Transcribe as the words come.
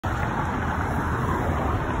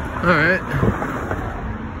Alright.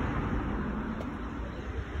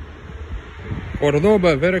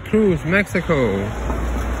 Córdoba Veracruz Mexico.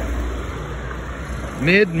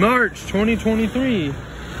 Mid-March 2023.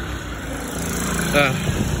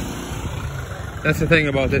 That's the thing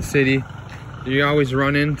about this city. You always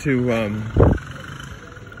run into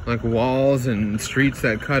like walls and streets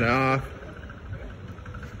that cut off.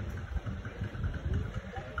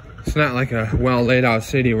 It's not like a well laid out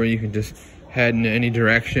city where you can just head in any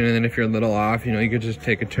direction, and then if you're a little off, you know, you could just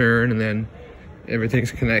take a turn and then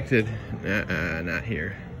everything's connected. Not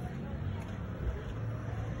here.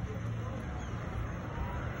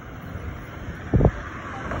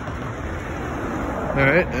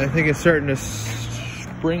 Alright, I think it's starting to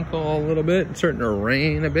sprinkle a little bit. It's starting to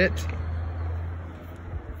rain a bit.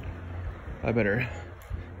 I better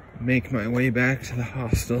make my way back to the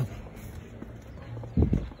hostel.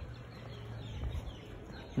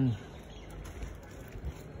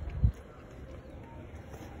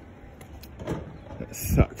 That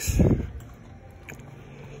sucks.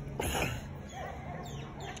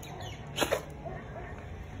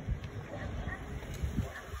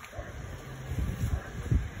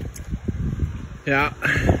 Yeah.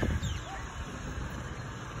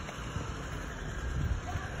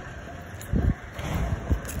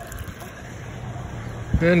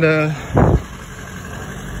 And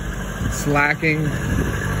it's lacking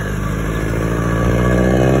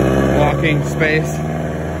walking space.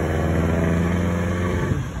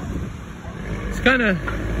 It's kind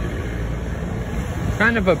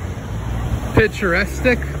of a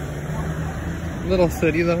picturesque little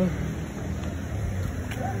city though.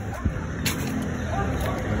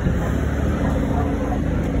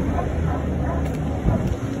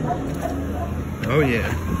 Oh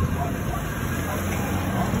yeah.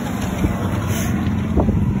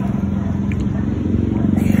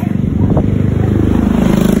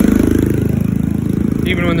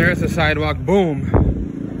 Even when there is a sidewalk,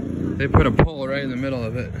 boom, they put a pole right in the middle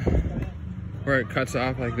of it where it cuts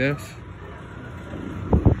off like this.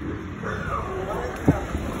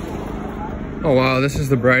 Oh wow, this is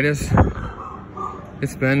the brightest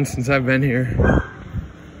it's been since I've been here.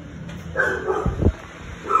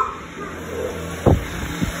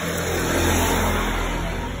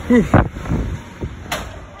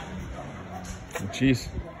 Jeez,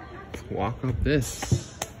 let's walk up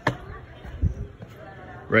this.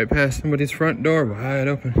 Right past somebody's front door, wide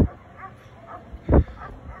open.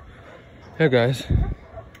 Hey guys.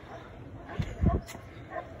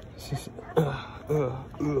 This is,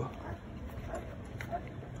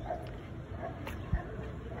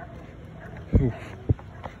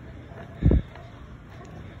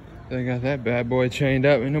 They got that bad boy chained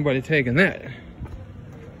up, ain't nobody taking that.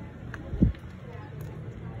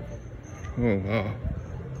 Oh wow.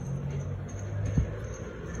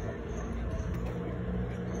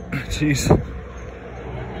 Jeez.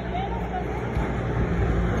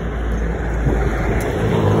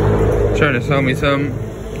 Trying to sell me some.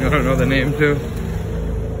 I don't know the name too.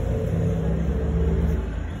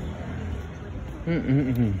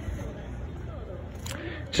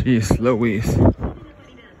 Jeez Louise.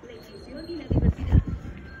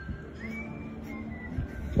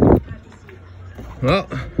 Well,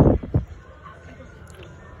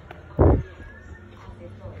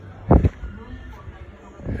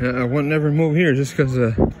 I won't never move here just because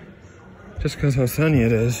how sunny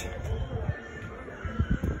it is,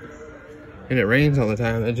 and it rains all the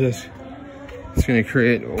time. It's gonna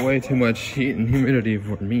create way too much heat and humidity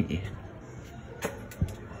for me.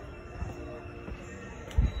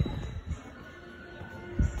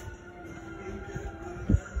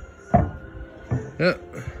 Yeah.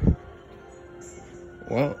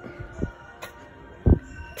 Well.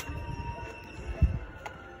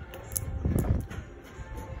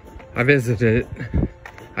 I visited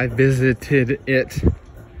it.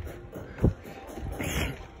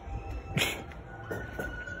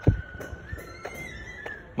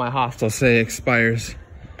 My hostel stay expires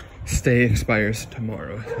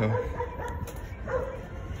tomorrow, so.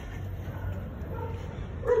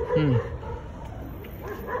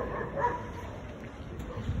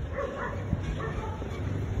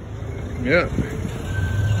 Yeah.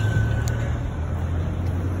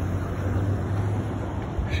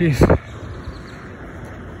 Jeez.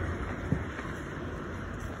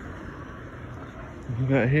 We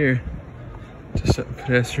got here just a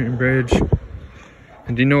pedestrian bridge.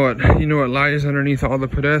 And you know what lies underneath all the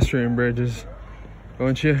pedestrian bridges,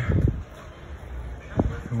 don't you?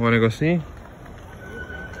 You wanna go see?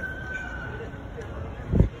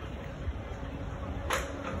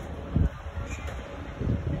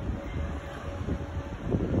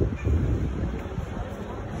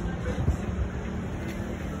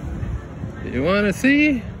 You wanna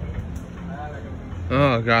see?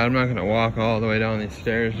 Oh God, I'm not gonna walk all the way down these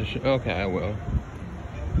stairs to show. Okay, I will.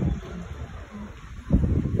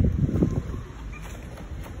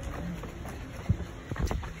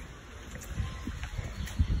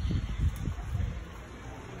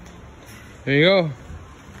 There you go.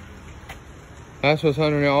 That's what's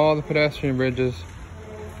under all the pedestrian bridges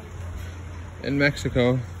in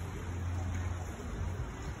Mexico.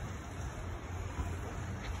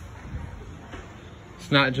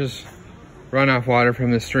 It's not just runoff water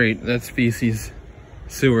from the street. That's feces,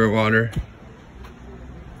 sewer water.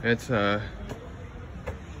 It's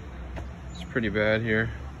pretty bad here.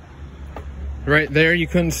 Right there you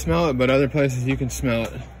couldn't smell it, but other places you can smell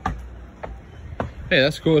it. Hey,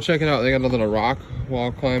 that's cool. Check it out. They got a little rock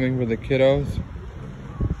wall climbing for the kiddos,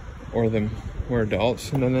 or we're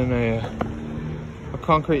adults, and then a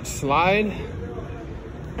concrete slide,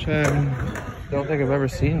 which I don't think I've ever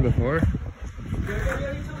seen before.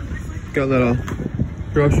 Got a little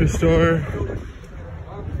grocery store.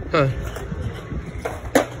 Huh.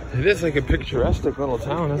 It is like a picturesque little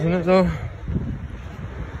town, isn't it though?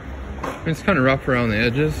 It's kind of rough around the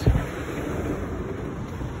edges.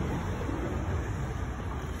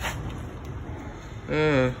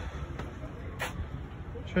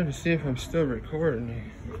 Trying to see if I'm still recording.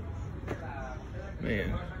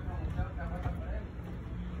 Man.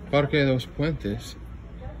 Parque de los Puentes.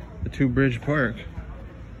 The two-bridge park.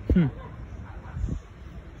 Let's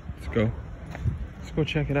go. Let's go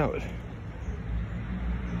check it out.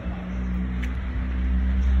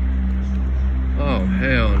 Oh,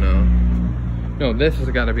 hell no. No, this has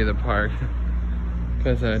got to be the park.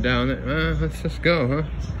 Because down there, let's just go, huh?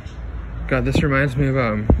 God, this reminds me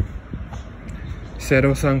of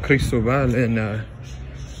Cerro San Cristobal in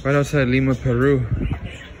right outside Lima, Peru.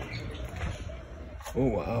 Oh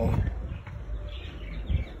wow.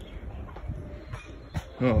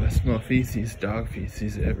 Oh, I smell feces, dog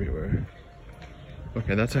feces everywhere.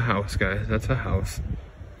 Okay, that's a house, guys. That's a house.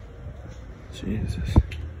 Jesus.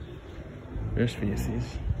 There's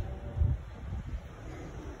feces.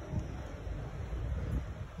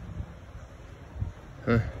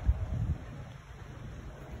 Huh.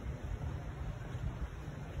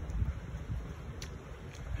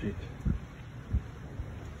 Jeez.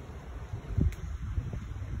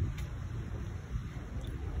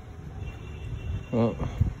 Well,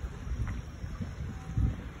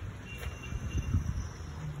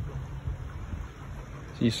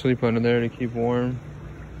 so you sleep under there to keep warm.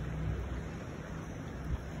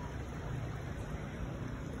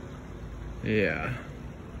 Yeah.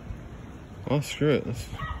 Well, screw it. Let's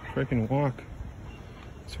freaking walk.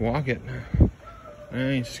 Let's walk it. I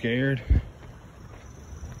ain't scared.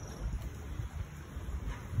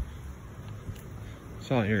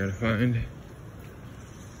 That's all you're gonna find.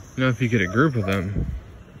 Now, if you get a group of them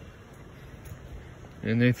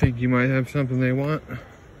and they think you might have something they want,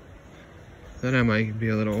 then I might be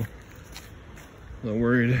a little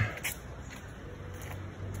worried.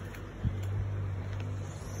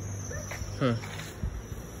 Huh.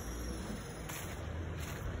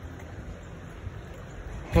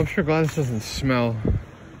 I'm sure glad this doesn't smell.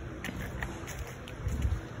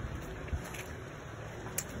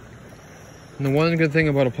 And the one good thing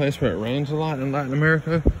about a place where it rains a lot in Latin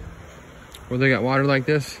America, where they got water like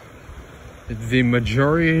this, the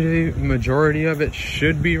majority of it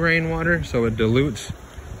should be rainwater, so it dilutes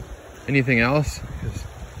anything else.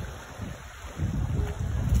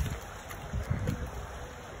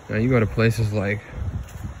 Now you go to places like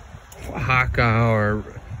Oaxaca or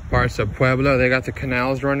parts of Puebla, they got the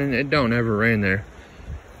canals running. It don't ever rain there,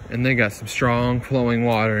 and they got some strong flowing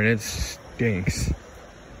water, and it stinks.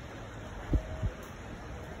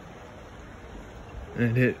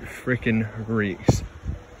 And it freaking reeks.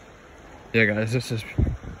 Yeah, guys, this is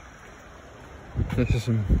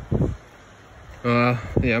some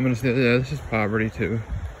yeah, I'm gonna say, yeah, this is poverty too.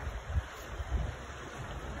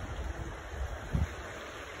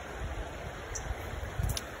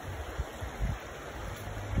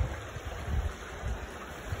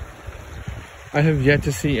 I have yet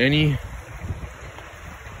to see any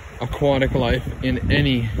aquatic life in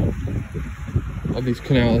any of these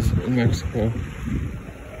canals in Mexico.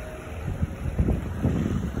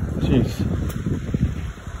 Jeez.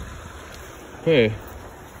 Hey.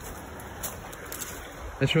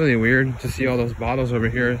 It's really weird to see all those bottles over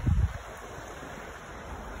here.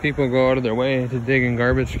 People go out of their way to dig in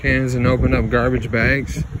garbage cans and open up garbage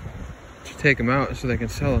bags to take them out so they can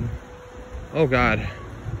sell them. Oh God.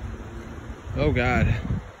 Oh God.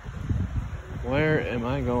 Where am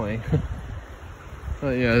I going?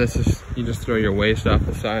 Oh yeah, this is, you just throw your waste off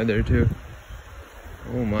the side there too.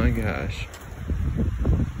 Oh my gosh.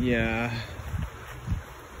 Yeah.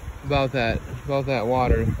 About that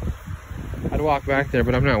water. I'd walk back there,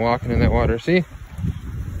 but I'm not walking in that water. See?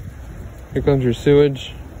 Here comes your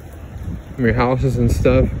sewage from your houses and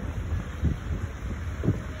stuff.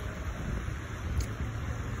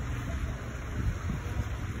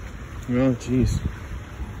 Oh, jeez.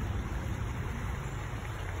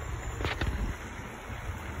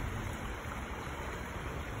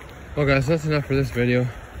 Well, guys, that's enough for this video.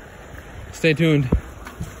 Stay tuned.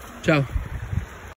 Ciao.